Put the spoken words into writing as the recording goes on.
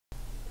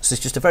This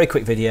is just a very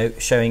quick video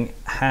showing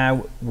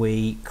how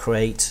we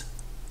create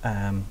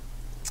the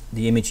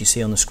image you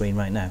see on the screen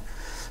right now.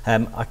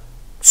 I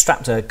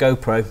strapped a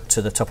GoPro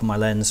to the top of my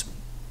lens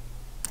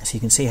so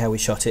you can see how we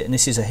shot it, and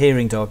this is a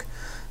hearing dog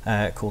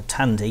called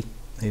Tandy,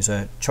 who's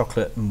a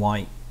chocolate and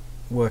white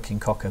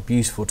working cocker,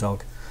 beautiful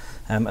dog.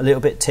 A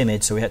little bit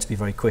timid, so we had to be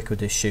very quick with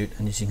this shoot,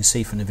 and as you can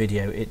see from the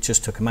video, it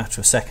just took a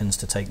matter of seconds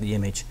to take the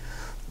image,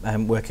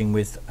 working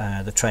with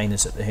the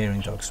trainers at the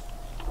hearing dogs.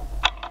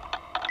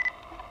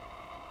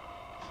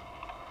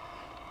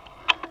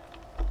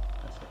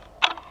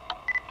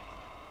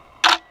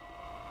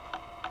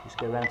 Just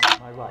go around to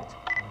my right.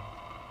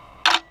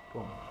 Go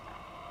on.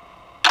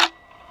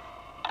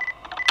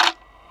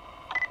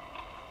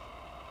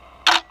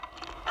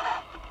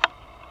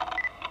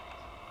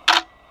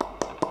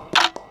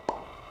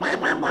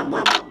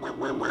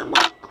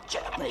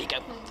 There you go,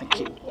 thank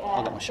you.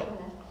 I got my shot.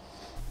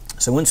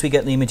 So once we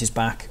get the images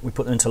back, we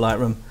put them into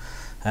Lightroom.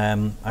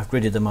 I've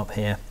gridded them up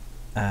here.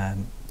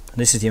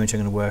 This is the image I'm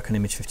going to work on,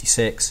 image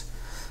 56.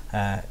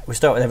 We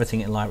start with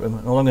everything in Lightroom,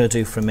 and all I'm going to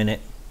do for a minute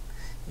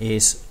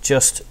is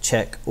just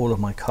check all of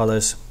my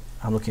colours.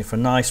 I'm looking for a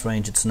nice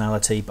range of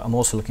tonality, but I'm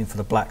also looking for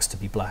the blacks to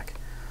be black.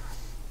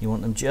 You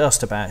want them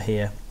just about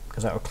here,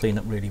 because that will clean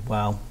up really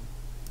well.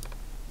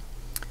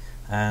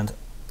 And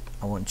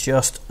I want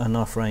just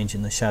enough range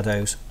in the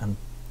shadows, and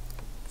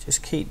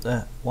just keep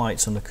the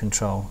whites under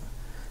control.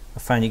 I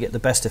found you get the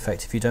best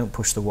effect if you don't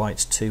push the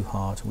whites too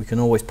hard. We can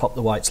always pop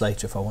the whites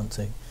later if I want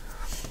to.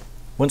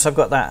 Once I've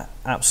got that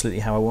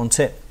absolutely how I want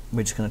it,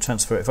 we're just going to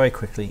transfer it very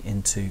quickly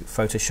into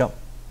Photoshop.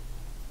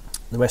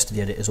 The rest of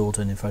the edit is all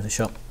done in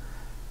Photoshop.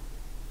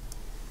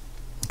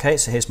 Okay,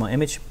 so here's my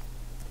image.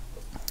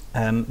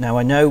 Now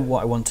I know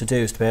what I want to do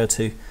is to be able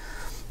to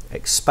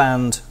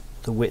expand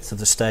the width of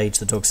the stage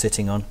the dog's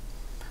sitting on.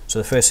 So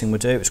the first thing we'll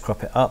do is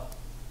crop it up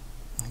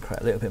and create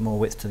a little bit more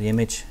width to the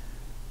image,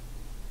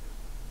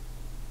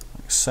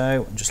 like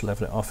so, and just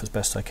level it off as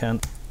best I can.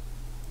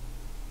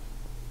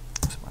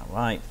 That's about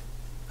right.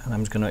 And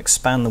I'm just going to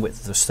expand the width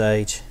of the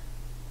stage,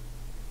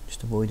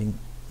 just avoiding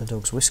the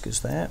dog's whiskers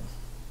there.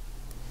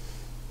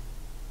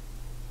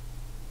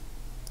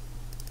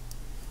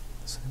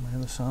 Same on the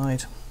other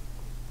side.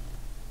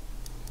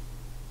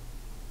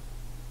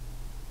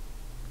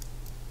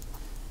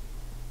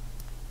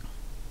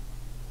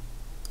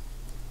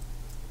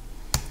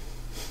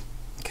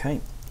 Okay,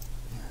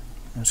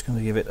 I'm just going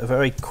to give it a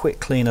very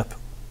quick clean up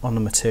on the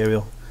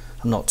material.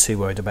 I'm not too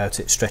worried about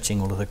it stretching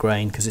all of the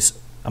grain, because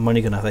I'm only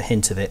going to have a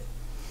hint of it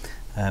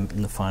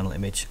in the final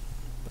image.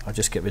 I'll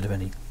just get rid of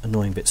any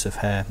annoying bits of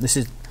hair.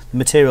 The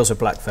materials are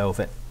black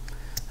velvet,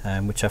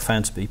 which I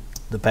found to be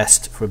the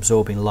best for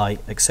absorbing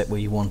light except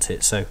where you want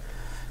it. So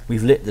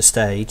we've lit the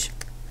stage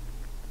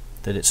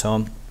that it's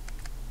on,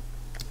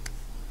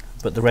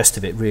 but the rest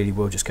of it really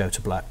will just go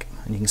to black.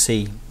 And you can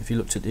see, if you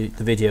looked at the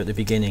video at the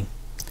beginning,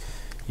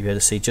 you'll be able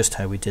to see just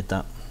how we did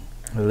that.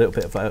 A little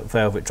bit of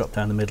velvet dropped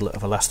down the middle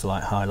of a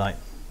Lastolite Highlight.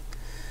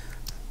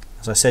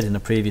 As I said in the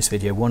previous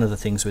video, one of the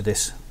things with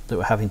this that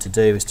we're having to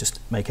do is just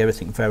make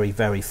everything very,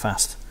 very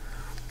fast,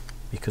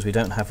 because we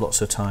don't have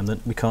lots of time.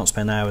 We can't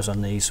spend hours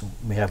on these.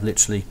 We have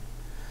literally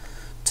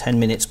 10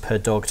 minutes per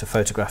dog to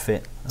photograph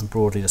it, and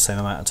broadly the same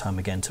amount of time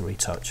again to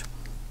retouch.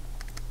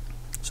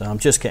 So I'm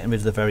just getting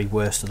rid of the very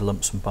worst of the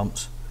lumps and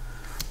bumps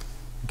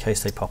in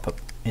case they pop up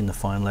in the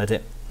final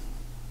edit.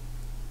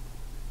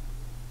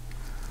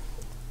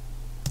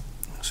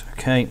 That's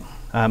okay.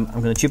 I'm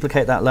going to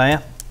duplicate that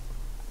layer,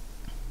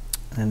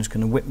 and then just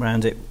going to whip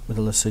around it with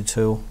the lasso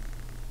tool,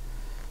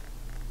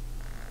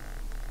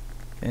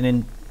 getting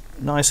in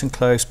nice and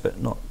close but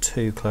not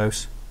too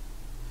close.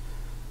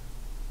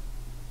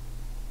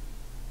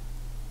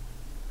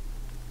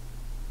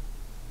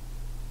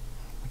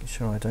 Making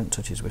sure I don't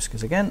touch his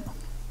whiskers again,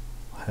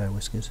 her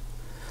whiskers.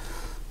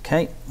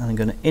 Okay, and I'm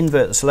going to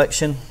invert the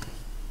selection,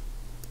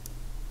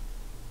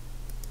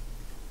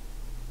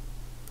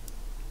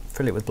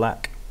 fill it with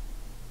black.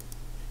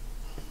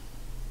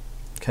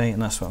 Okay,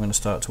 and that's what I'm going to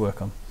start to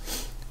work on.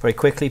 Very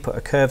quickly put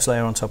a curves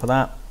layer on top of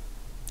that,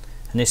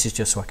 and this is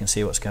just so I can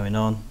see what's going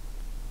on.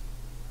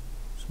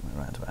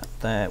 Somewhere around about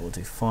there will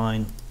do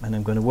fine. And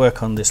I'm going to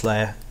work on this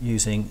layer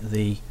using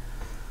the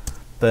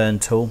burn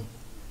tool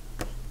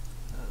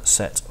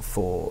set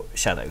for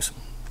shadows.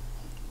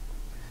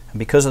 And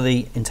because of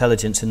the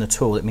intelligence in the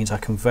tool, it means I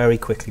can very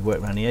quickly work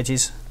around the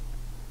edges.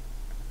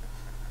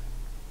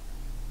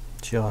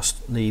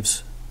 Just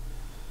leaves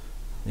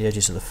the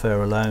edges of the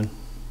fur alone.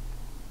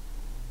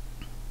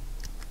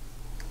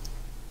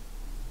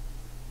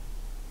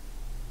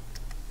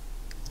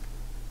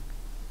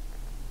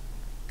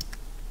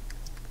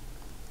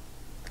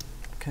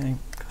 Okay,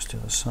 across to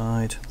the other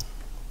side.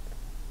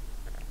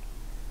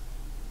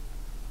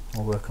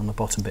 I'll work on the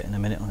bottom bit in a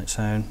minute on its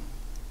own.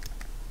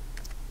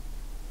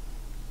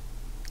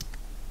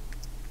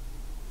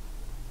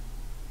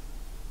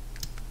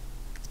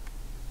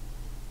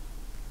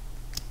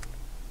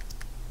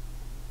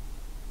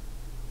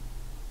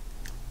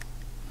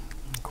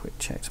 Quick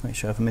check to make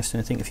sure I haven't missed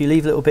anything. If you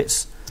leave little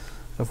bits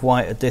of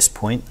white at this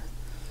point,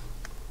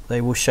 they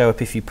will show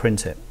up if you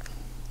print it.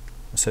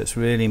 So it's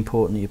really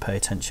important that you pay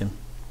attention.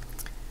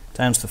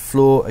 Down to the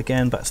floor,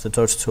 again back to the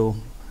dodge tool.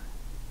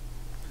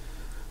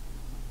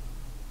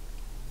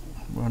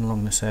 Run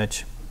along this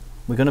edge.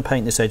 We're going to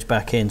paint this edge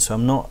back in, so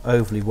I'm not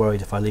overly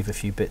worried if I leave a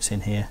few bits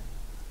in here.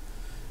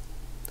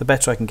 The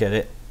better I can get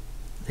it,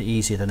 the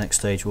easier the next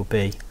stage will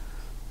be.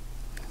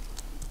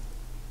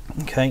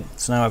 Okay,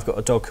 so now I've got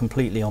a dog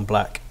completely on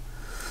black,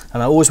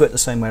 and I always work the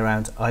same way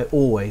around. I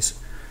always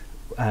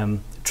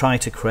try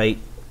to create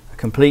a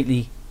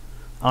completely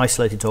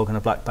isolated dog on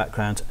a black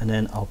background, and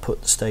then I'll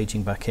put the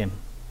staging back in.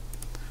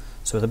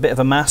 So with a bit of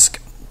a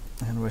mask,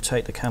 I'm going to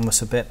rotate the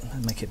canvas a bit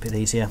and make it a bit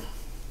easier.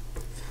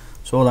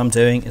 So all I'm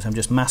doing is I'm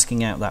just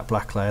masking out that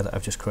black layer that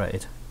I've just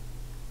created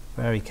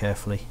very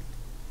carefully.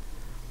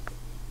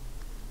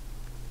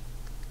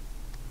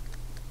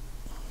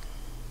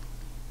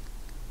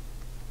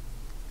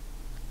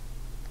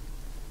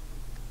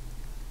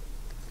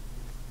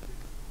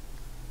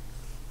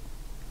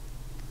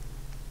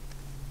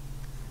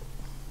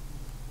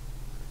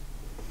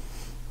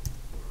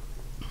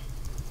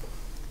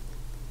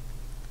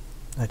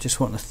 I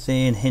just want a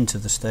thin hint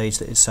of the stage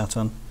that it's sat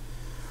on.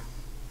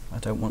 I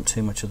don't want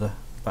too much of the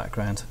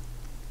background,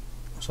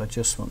 so I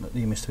just want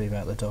the image to be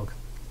about the dog.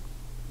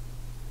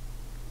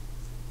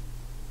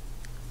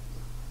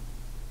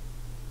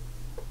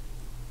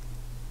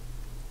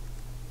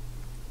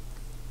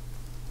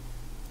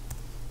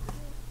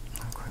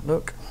 Have a quick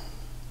look.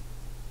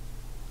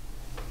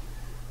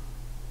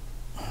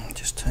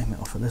 Just tame it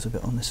off a little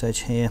bit on this edge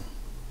here.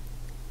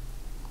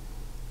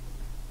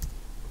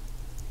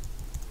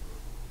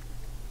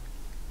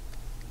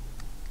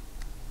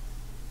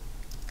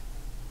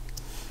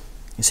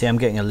 You see I'm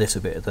getting a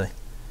little bit of the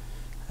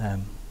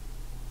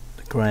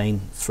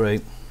grain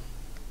through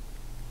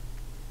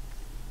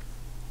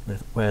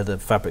where the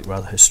fabric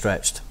rather has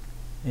stretched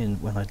in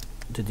when I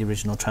did the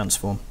original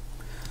transform,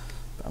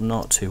 but I'm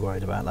not too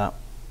worried about that.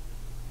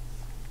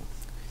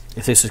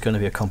 If this is going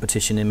to be a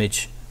competition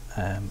image,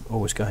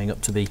 always going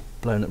up to be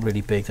blown up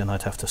really big, then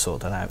I'd have to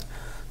sort that out,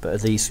 but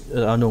at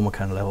our normal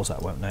kind of levels I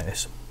won't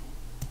notice.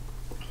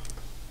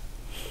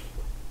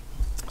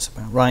 That's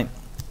about right.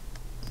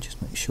 Just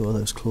make sure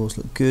those claws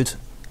look good.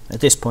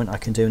 At this point I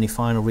can do any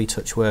final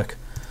retouch work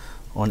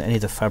on any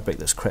of the fabric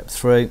that's crept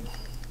through.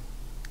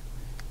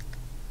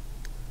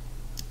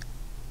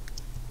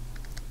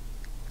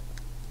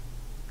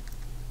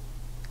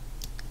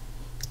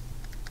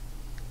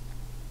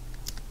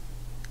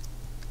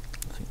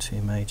 Nothing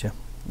too major.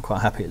 I'm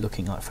quite happy at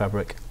looking like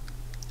fabric.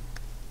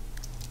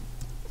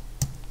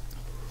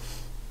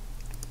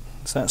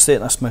 So that's it,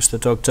 that's most of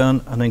the dog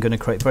done. I'm then going to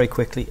create very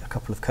quickly a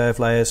couple of curve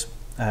layers.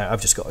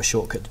 I've just got a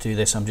shortcut to do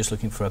this. I'm just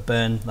looking for a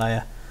burn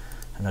layer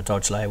and a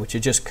dodge layer, which are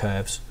just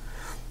curves.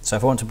 So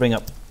if I want to bring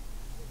up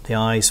the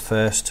eyes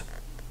first,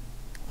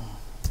 I'm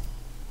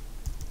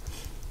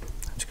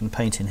just going to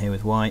paint in here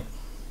with white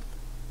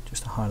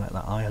just to highlight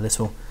that eye a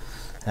little.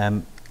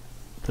 The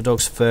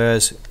dog's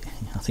furs,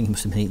 I think he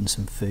must have been eating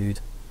some food,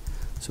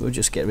 so we'll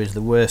just get rid of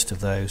the worst of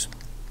those.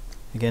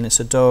 Again, it's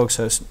a dog,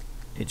 so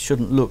it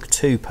shouldn't look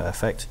too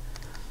perfect,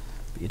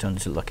 but you don't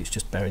need to look like it's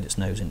just buried its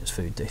nose in its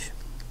food dish.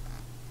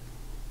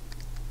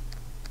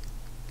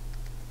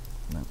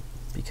 No,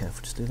 be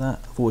careful to do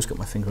that. I've always got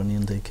my finger on the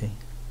undo key.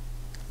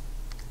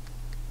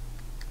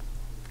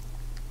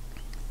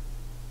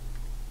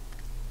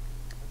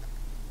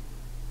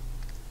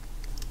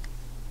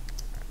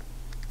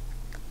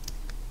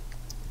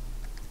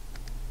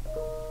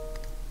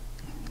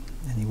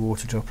 Any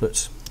water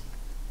droplets.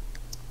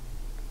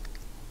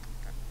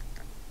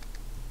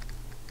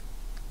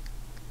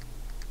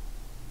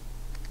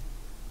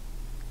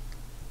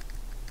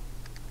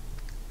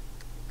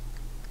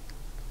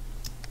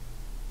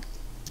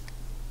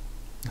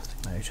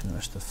 And the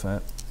rest of the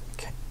fur.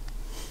 Okay.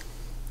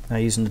 Now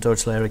using the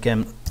dodge layer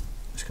again, I'm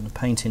just going to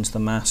paint into the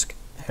mask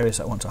areas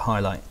that I want to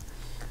highlight.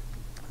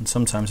 And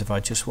sometimes if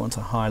I just want to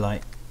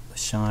highlight the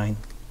shine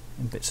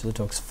in bits of the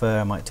dog's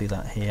fur, I might do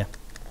that here.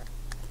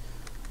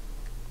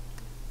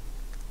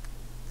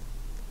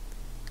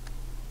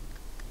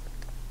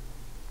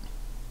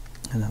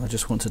 And then I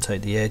just want to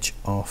take the edge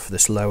off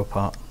this lower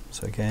part.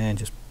 So again,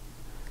 just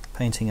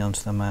painting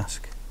onto the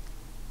mask.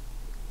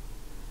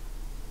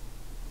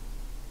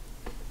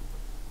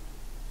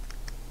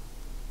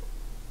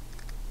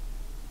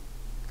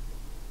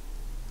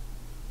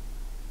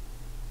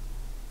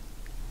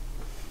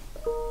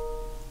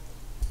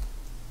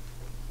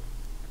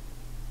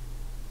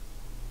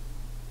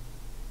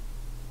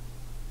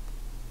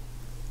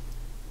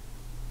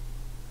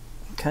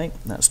 Okay,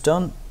 that's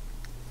done.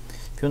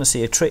 If you want to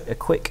see a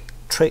quick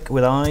trick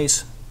with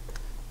eyes,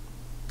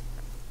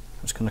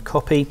 I'm just going to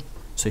copy.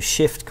 So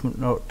Shift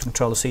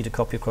Control C to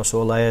copy across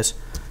all layers,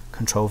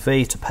 Control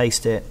V to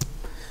paste it,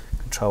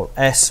 Control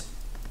S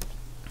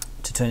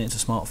to turn it into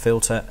Smart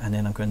Filter, and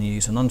then I'm going to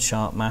use an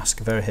unsharp mask,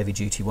 a very heavy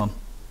duty one,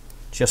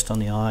 just on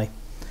the eye,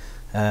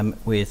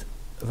 with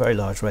a very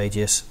large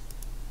radius.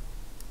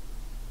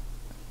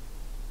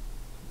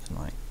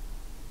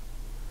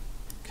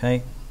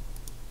 Okay.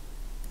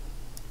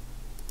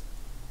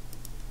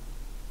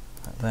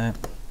 Like there.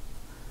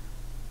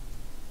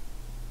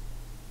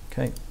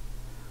 Okay.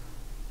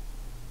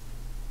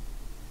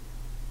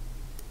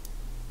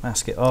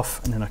 Mask it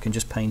off, and then I can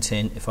just paint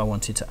in if I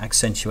wanted to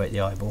accentuate the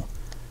eyeball.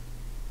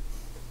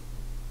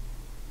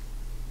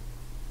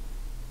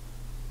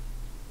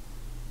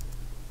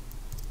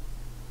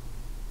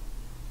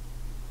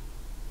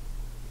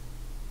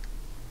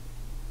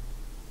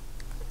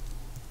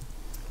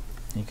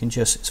 You can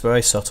just, it's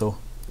very subtle,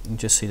 you can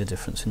just see the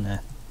difference in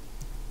there.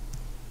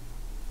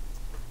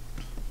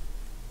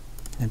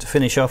 And to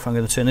finish off, I'm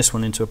going to turn this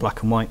one into a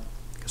black and white,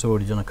 because I've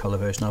already done a colour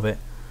version of it.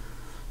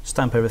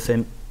 Stamp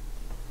everything,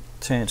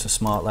 turn it to a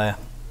smart layer.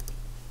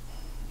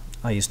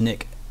 I use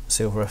Nick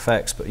Silver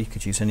Effects, but you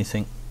could use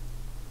anything.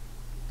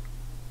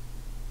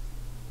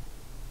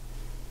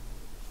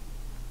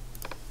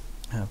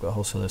 I've got a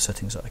whole set of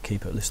settings that I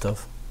keep a list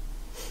of.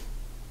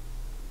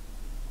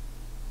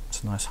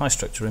 It's a nice high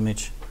structure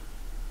image.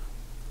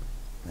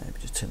 Maybe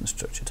just turn the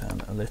structure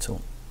down a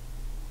little.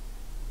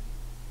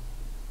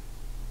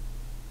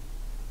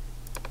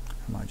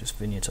 I might just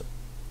vignette up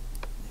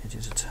the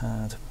edges a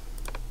tad.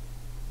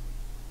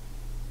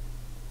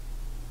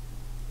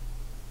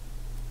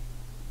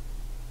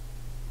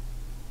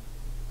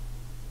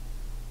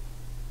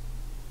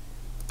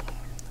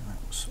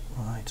 That was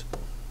right.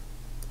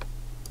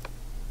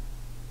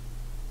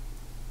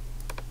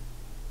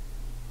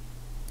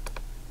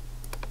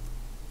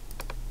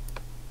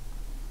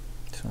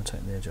 Just want to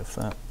take the edge off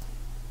that.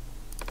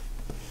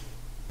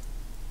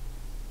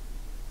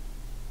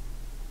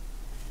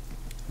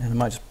 And I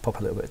might just pop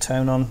a little bit of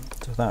tone on.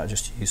 So for that I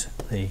just use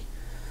the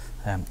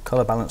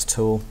colour balance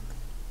tool.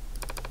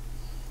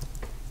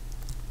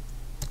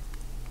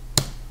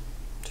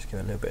 Just give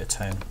it a little bit of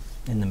tone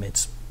in the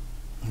mids.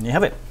 And you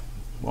have it.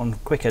 One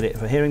quick edit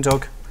of a hearing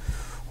dog,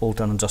 all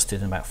done and dusted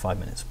in about 5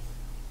 minutes.